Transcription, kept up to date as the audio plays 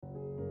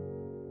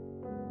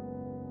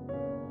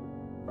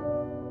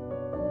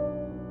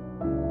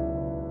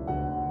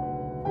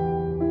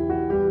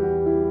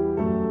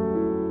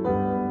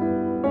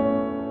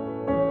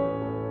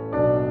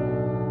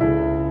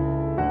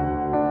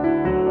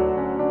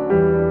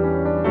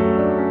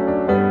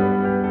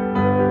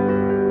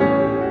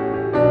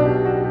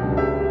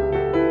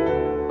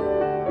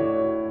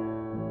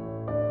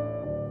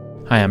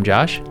I'm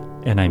Josh.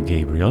 And I'm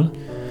Gabriel.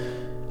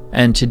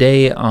 And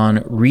today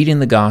on Reading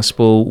the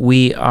Gospel,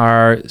 we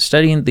are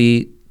studying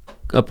the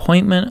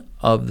appointment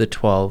of the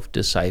 12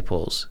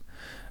 disciples.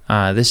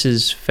 This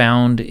is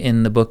found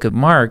in the book of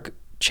Mark,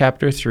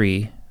 chapter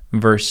 3,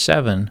 verse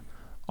 7,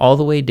 all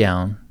the way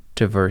down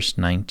to verse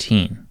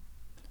 19.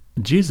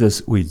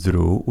 Jesus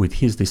withdrew with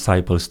his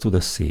disciples to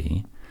the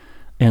sea,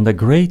 and a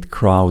great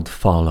crowd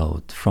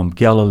followed from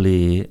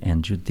Galilee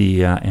and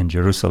Judea and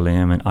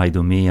Jerusalem and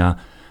Idumea,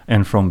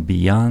 and from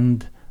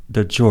beyond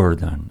the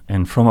Jordan,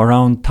 and from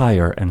around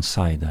Tyre and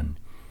Sidon.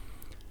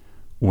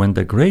 When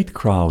the great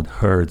crowd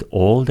heard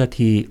all that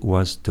he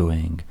was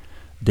doing,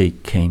 they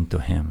came to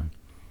him.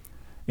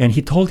 And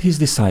he told his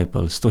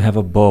disciples to have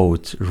a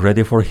boat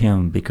ready for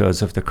him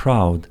because of the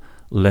crowd,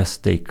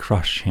 lest they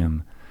crush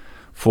him.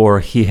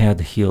 For he had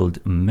healed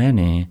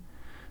many,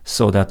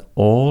 so that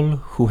all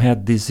who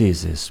had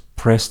diseases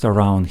pressed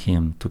around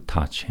him to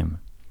touch him.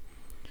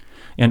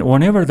 And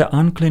whenever the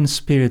unclean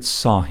spirits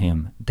saw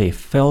him, they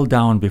fell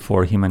down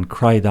before him and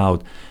cried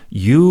out,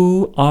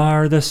 "You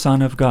are the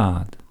Son of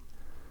God."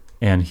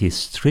 And he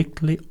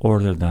strictly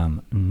ordered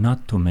them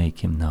not to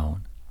make him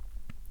known.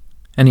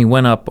 And he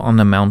went up on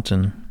the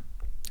mountain,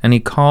 and he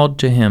called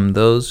to him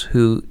those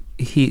who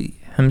he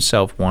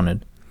himself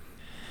wanted.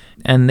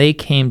 And they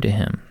came to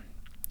him.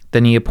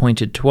 Then he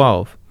appointed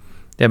 12,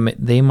 that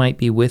they might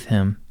be with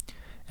him,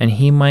 and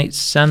he might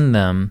send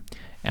them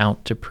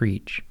out to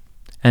preach,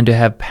 and to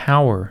have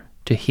power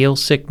to heal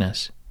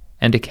sickness,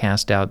 and to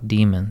cast out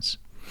demons.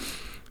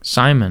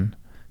 Simon,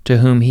 to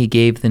whom he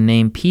gave the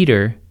name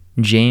Peter,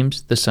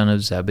 James the son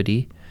of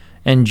Zebedee,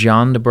 and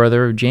John the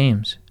brother of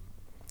James,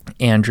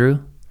 Andrew,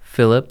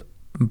 Philip,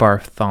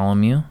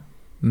 Bartholomew,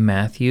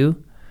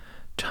 Matthew,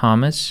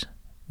 Thomas,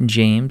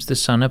 James the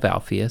son of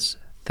Alphaeus,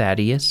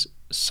 Thaddeus,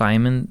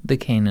 Simon the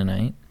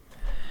Canaanite,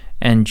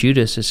 and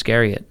Judas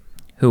Iscariot,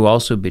 who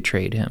also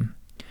betrayed him.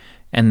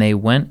 And they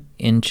went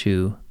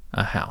into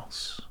a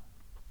house.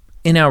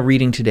 In our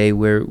reading today,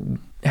 we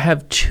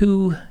have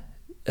two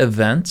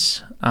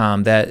events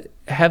that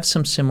have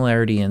some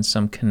similarity and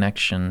some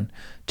connection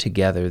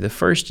together. The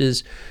first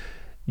is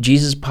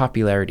Jesus'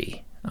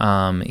 popularity.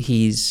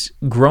 He's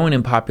grown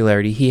in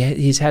popularity.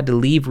 He's had to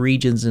leave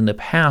regions in the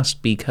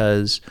past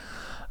because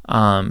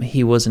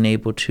he wasn't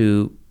able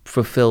to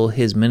fulfill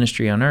his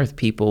ministry on earth.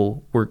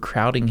 People were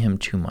crowding him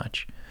too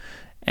much.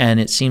 And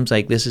it seems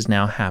like this is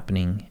now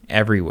happening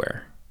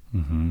everywhere.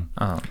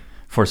 Mm-hmm.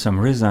 For some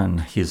reason,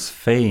 his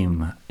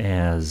fame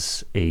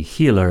as a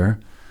healer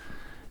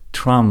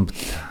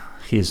trumped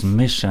his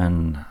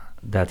mission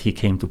that he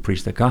came to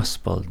preach the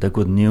gospel, the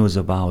good news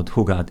about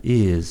who God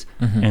is,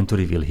 and to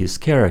reveal his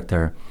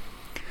character.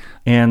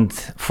 And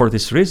for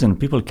this reason,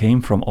 people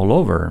came from all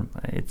over.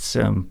 It's,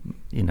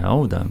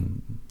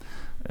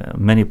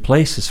 many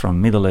places from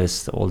Middle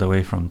East, all the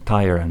way from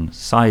Tyre and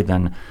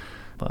Sidon,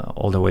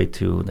 all the way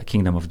to the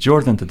Kingdom of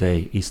Jordan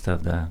today, east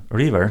of the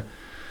river.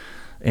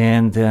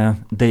 And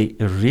they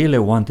really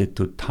wanted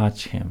to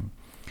touch him.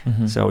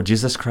 So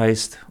Jesus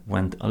Christ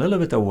went a little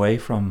bit away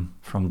from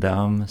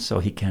them so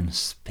he can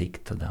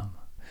speak to them.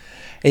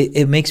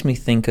 It makes me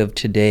think of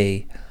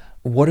today,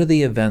 what are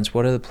the events,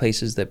 what are the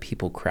places that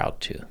people crowd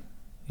to?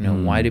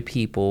 Why do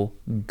people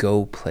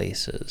go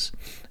places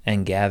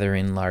and gather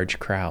in large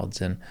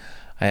crowds? And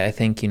I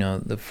think,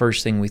 the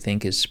first thing we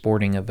think is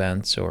sporting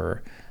events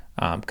or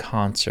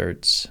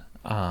concerts.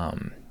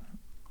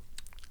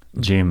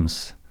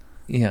 Gyms.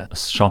 Yeah.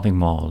 Shopping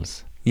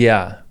malls.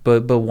 Yeah,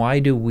 but why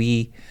do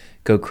we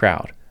go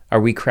crowd? Are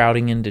we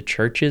crowding into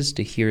churches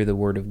to hear the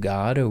word of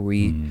God? Are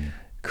we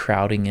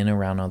crowding in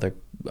around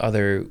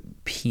other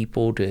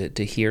people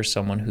to hear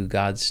someone who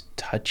God's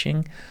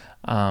touching?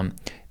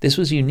 This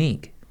was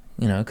unique,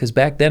 because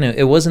back then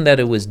it wasn't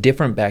that it was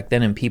different back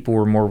then and people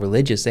were more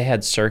religious. They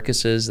had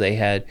circuses, they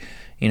had,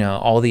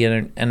 all the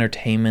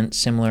entertainment,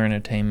 similar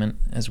entertainment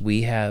as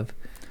we have.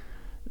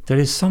 There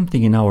is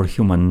something in our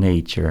human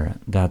nature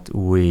that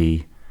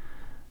we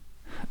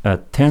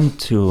tend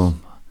to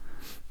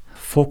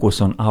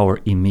focus on our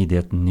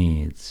immediate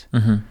needs,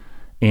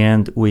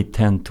 and we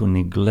tend to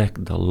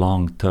neglect the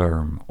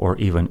long-term or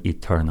even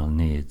eternal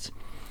needs.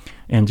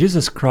 And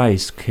Jesus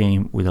Christ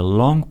came with a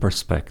long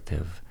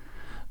perspective,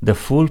 the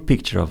full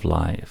picture of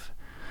life.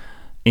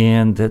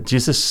 And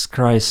Jesus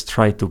Christ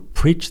tried to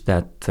preach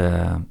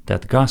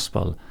that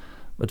gospel,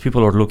 but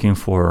people are looking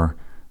for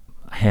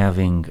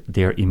having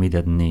their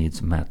immediate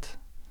needs met.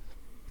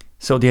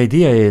 So the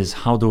idea is,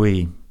 how do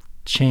we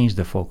change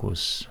the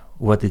focus?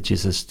 What did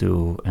Jesus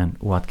do, and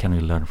what can we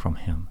learn from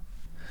him?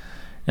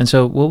 And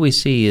so what we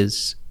see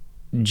is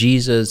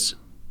Jesus,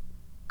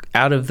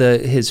 out of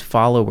his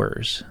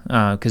followers,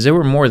 because there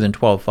were more than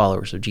 12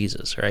 followers of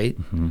Jesus, right?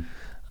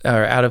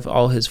 Or out of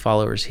all his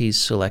followers, he's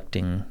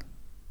selecting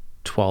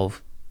 12,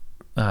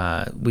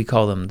 we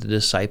call them the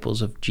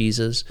disciples of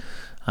Jesus,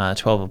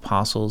 12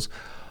 apostles.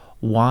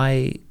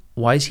 Why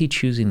is he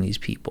choosing these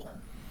people?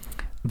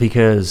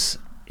 Because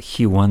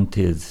he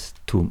wanted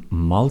to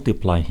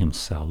multiply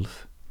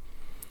himself.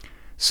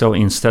 So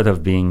instead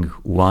of being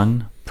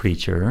one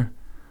preacher,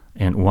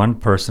 and one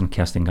person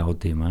casting out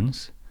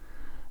demons.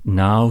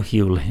 Now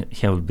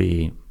he'll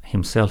be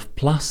himself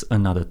plus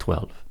another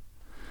 12.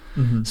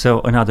 Mm-hmm.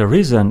 So another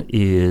reason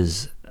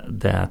is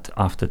that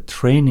after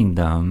training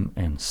them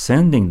and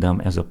sending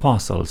them as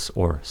apostles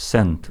or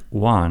sent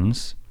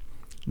ones,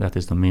 that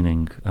is the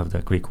meaning of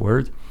the Greek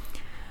word,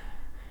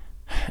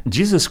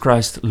 Jesus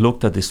Christ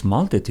looked at these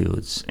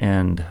multitudes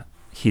and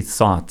he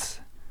thought,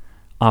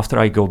 after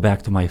I go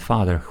back to my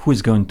Father, who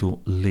is going to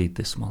lead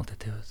these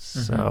multitudes?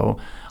 Mm-hmm. So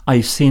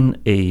I've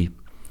seen a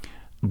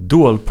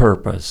dual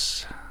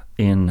purpose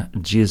in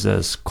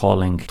Jesus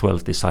calling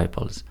 12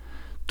 disciples,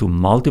 to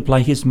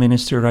multiply his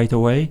ministry right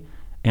away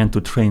and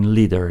to train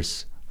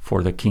leaders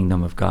for the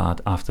kingdom of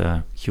God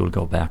after he will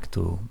go back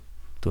to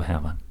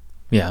heaven.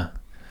 Yeah.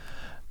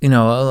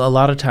 A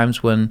lot of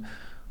times when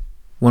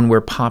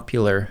we're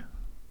popular,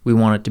 we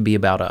want it to be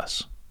about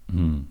us.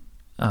 Mm.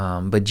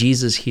 But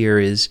Jesus here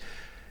is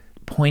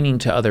pointing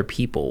to other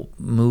people,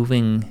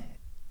 moving,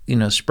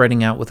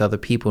 spreading out with other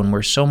people. And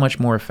we're so much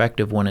more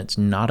effective when it's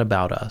not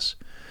about us,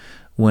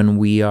 when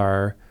we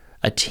are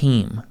a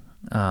team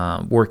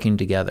working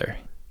together.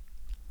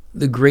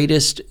 The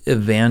greatest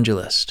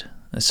evangelist,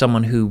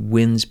 someone who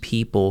wins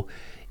people,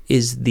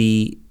 is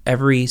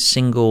every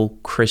single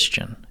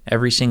Christian,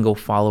 every single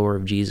follower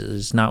of Jesus.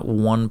 It's not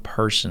one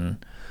person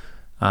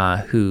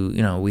who,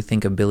 we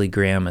think of Billy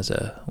Graham as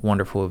a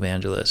wonderful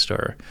evangelist,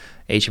 or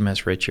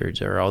HMS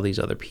Richards, or all these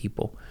other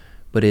people,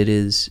 but it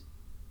is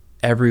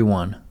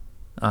everyone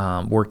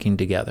working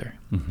together.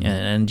 Mm-hmm.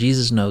 And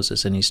Jesus knows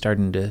this, and he's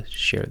starting to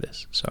share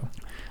this. So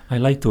I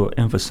like to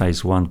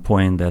emphasize one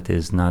point that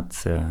is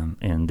not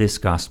in this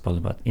gospel,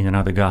 but in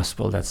another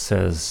gospel that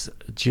says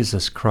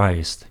Jesus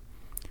Christ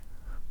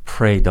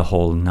prayed the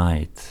whole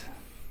night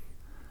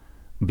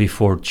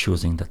before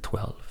choosing the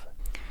 12.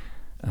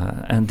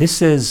 And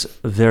this is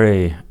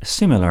very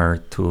similar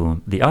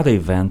to the other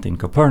event in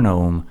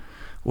Capernaum,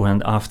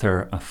 when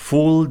after a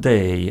full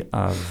day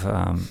of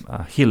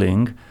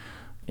healing,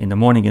 in the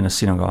morning in the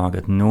synagogue,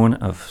 at noon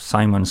of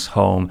Simon's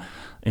home,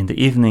 in the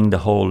evening the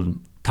whole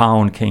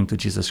town came to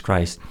Jesus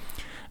Christ,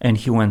 and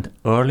he went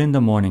early in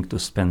the morning to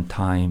spend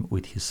time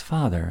with his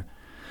Father.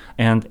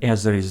 And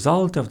as a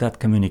result of that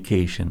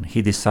communication,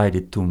 he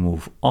decided to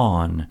move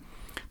on,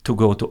 to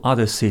go to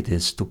other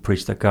cities to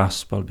preach the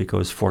gospel,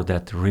 because for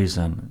that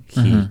reason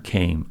he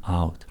came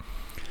out.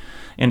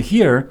 And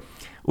here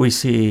we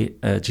see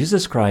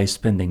Jesus Christ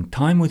spending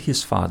time with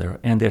his Father,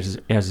 and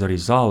as a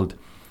result,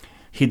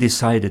 he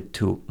decided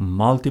to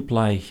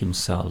multiply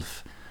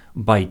himself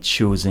by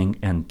choosing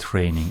and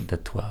training the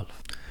 12.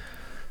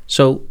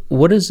 So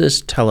what does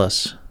this tell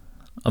us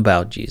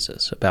about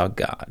Jesus, about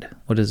God?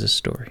 What is this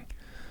story?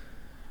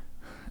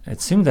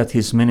 It seems that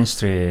his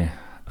ministry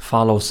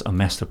follows a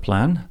master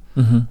plan.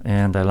 Mm-hmm.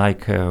 And I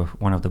like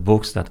one of the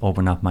books that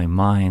opened up my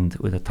mind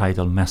with the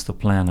title Master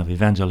Plan of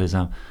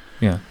Evangelism,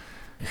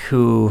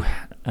 who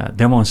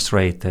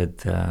demonstrated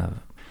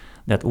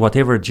that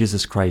whatever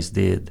Jesus Christ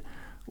did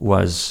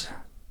was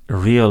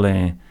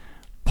really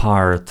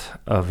part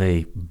of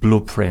a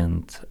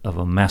blueprint of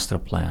a master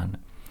plan.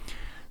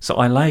 So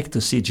I like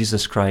to see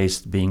Jesus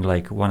Christ being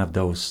like one of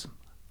those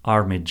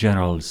army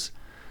generals,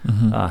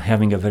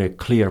 having a very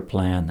clear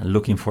plan,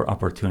 looking for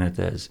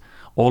opportunities,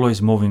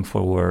 always moving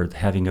forward,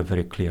 having a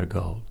very clear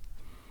goal.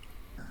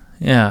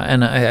 Yeah,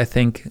 and I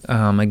think,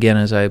 again,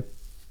 as I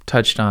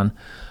touched on,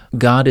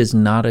 God is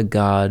not a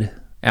God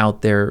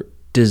out there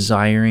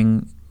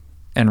desiring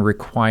and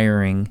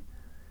requiring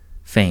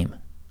fame.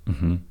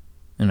 Mm-hmm.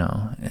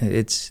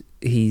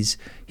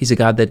 He's a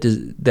God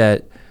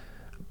that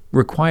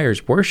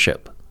requires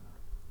worship,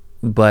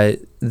 but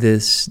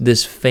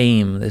this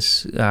fame,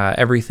 this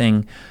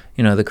everything,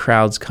 the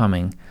crowd's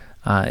coming,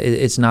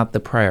 it's not the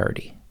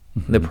priority.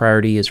 Mm-hmm. The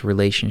priority is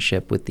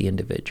relationship with the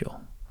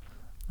individual.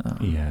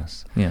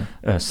 Yes. Yeah.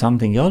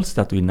 Something else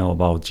that we know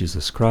about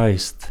Jesus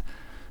Christ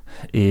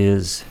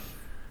is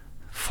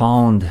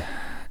found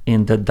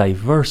in the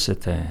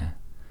diversity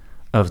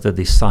of the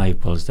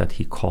disciples that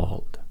he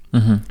called.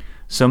 Mm-hmm.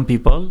 Some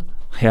people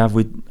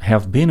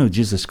have been with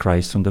Jesus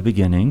Christ from the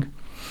beginning,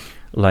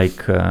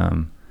 like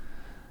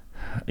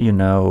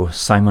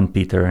Simon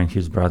Peter and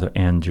his brother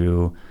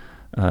Andrew,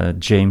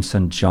 James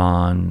and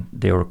John.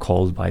 They were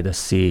called by the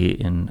sea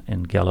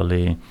in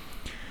Galilee,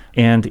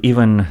 and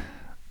even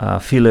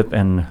Philip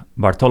and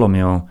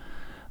Bartholomew.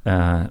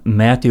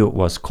 Matthew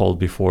was called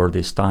before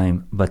this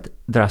time, but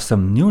there are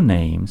some new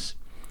names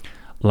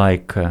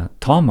like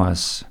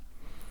Thomas,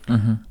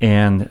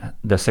 and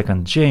the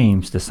second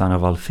James, the son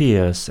of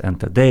Alphaeus, and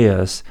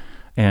Thaddeus,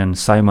 and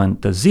Simon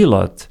the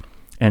Zealot,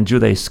 and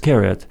Judas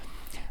Iscariot.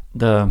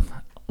 The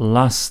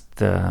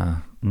last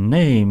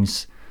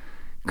names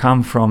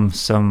come from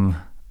some,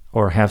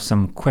 or have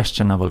some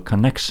questionable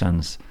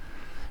connections,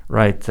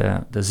 right?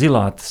 The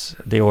Zealots,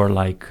 they were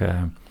like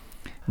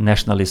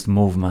nationalist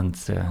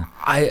movement.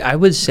 I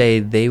would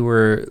say they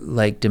were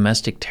like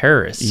domestic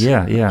terrorists.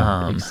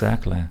 Yeah,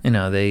 exactly.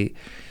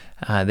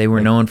 They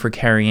were known for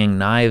carrying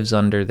knives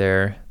under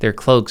their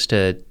cloaks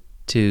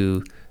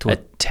to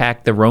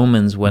attack the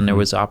Romans when there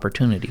was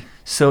opportunity.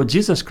 So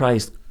Jesus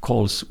Christ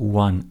calls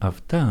one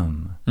of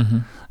them. Mm-hmm.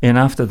 And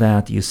after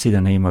that, you see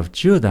the name of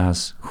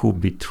Judas, who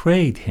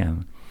betrayed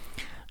him.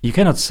 You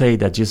cannot say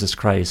that Jesus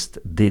Christ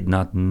did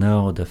not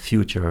know the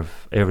future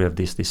of every of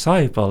these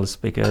disciples,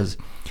 because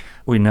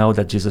we know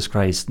that Jesus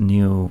Christ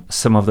knew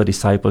some of the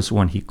disciples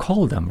when he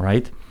called them,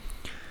 right?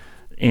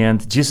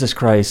 And Jesus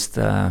Christ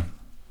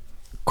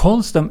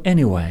calls them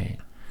anyway.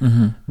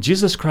 Mm-hmm.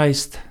 Jesus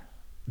Christ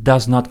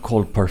does not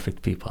call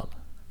perfect people.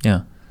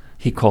 Yeah.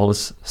 He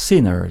calls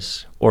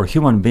sinners or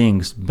human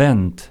beings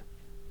bent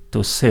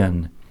to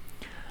sin,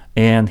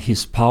 and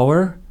his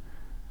power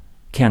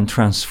can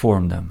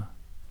transform them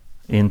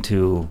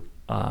into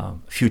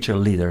future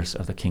leaders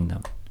of the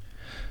kingdom.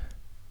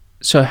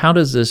 So how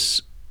does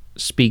this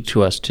speak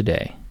to us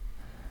today?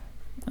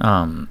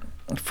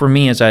 For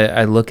me, as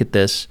I look at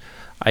this,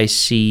 I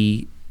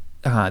see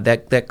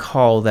that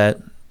call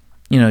that,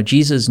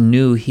 Jesus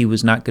knew he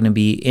was not going to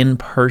be in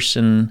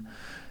person,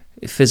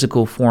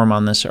 physical form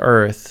on this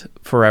earth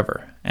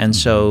forever. And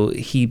so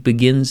he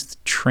begins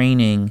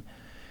training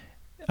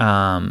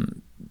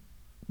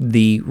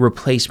the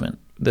replacement,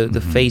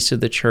 the face of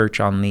the church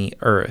on the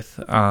earth.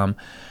 And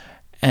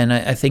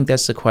I think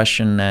that's the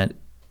question that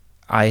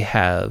I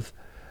have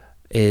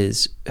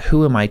is,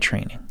 who am I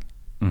training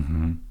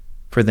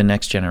for the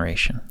next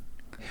generation?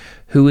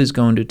 Who is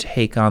going to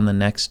take on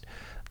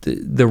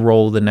the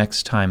role the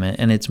next time?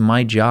 And it's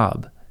my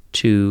job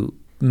to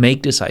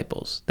make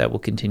disciples that will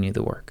continue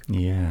the work.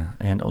 Yeah,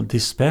 and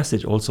this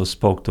passage also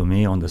spoke to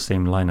me on the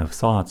same line of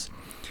thoughts,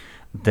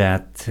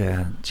 that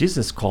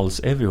Jesus calls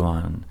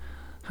everyone,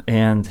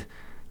 and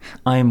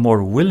I'm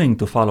more willing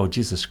to follow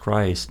Jesus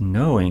Christ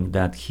knowing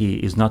that he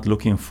is not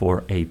looking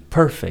for a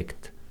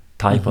perfect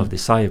type of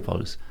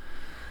disciples.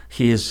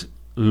 He is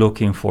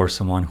looking for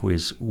someone who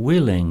is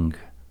willing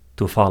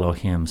to follow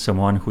him,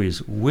 someone who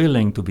is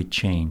willing to be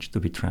changed, to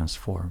be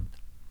transformed.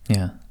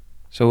 Yeah.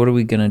 So what are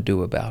we going to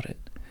do about it?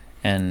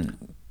 And,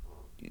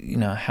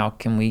 how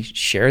can we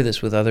share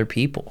this with other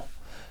people?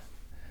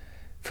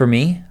 For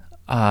me,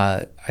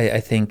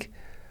 I think,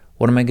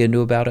 what am I going to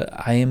do about it?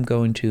 I am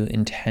going to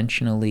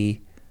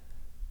intentionally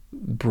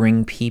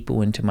bring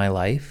people into my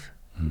life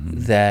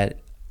that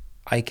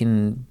I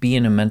can be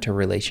in a mentor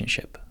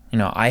relationship.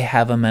 I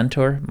have a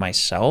mentor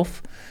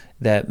myself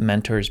that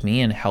mentors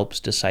me and helps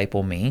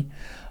disciple me.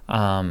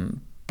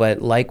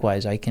 But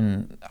likewise, I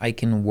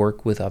can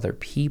work with other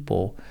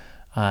people.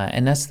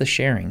 And that's the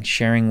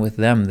sharing with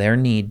them their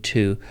need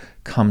to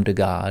come to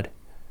God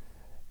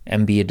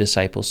and be a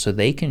disciple so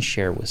they can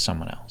share with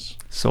someone else.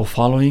 So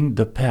following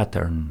the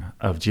pattern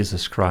of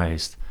Jesus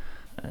Christ,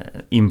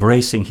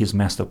 embracing his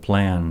master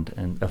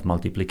plan of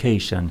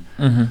multiplication,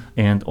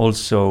 and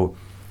also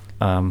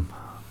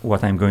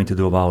what I'm going to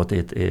do about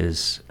it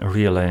is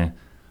really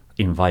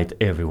invite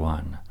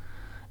everyone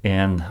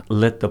and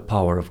let the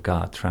power of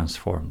God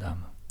transform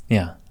them.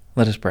 Yeah,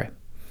 let us pray.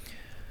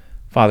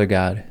 Father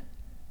God,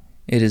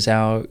 it is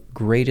our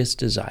greatest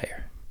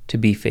desire to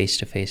be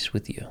face-to-face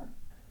with you.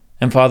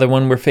 And Father,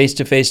 when we're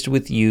face-to-face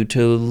with you,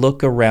 to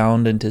look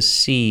around and to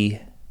see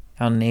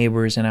our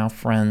neighbors and our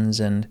friends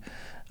and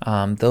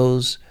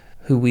those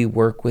who we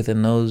work with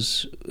and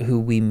those who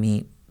we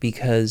meet,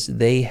 because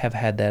they have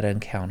had that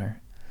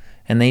encounter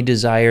and they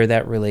desire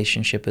that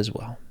relationship as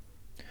well.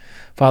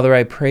 Father,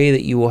 I pray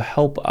that you will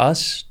help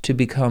us to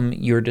become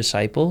your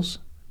disciples,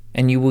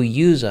 and you will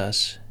use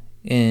us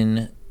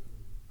in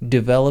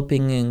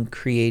developing and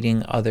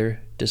creating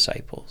other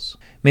disciples.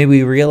 May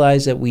we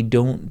realize that we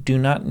do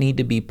not need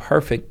to be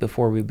perfect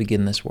before we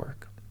begin this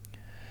work.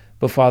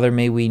 But Father,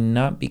 may we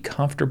not be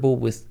comfortable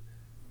with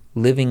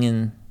living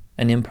in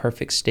an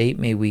imperfect state.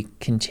 May we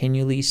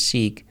continually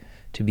seek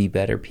to be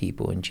better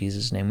people. In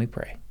Jesus' name we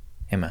pray.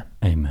 Amen.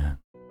 Amen.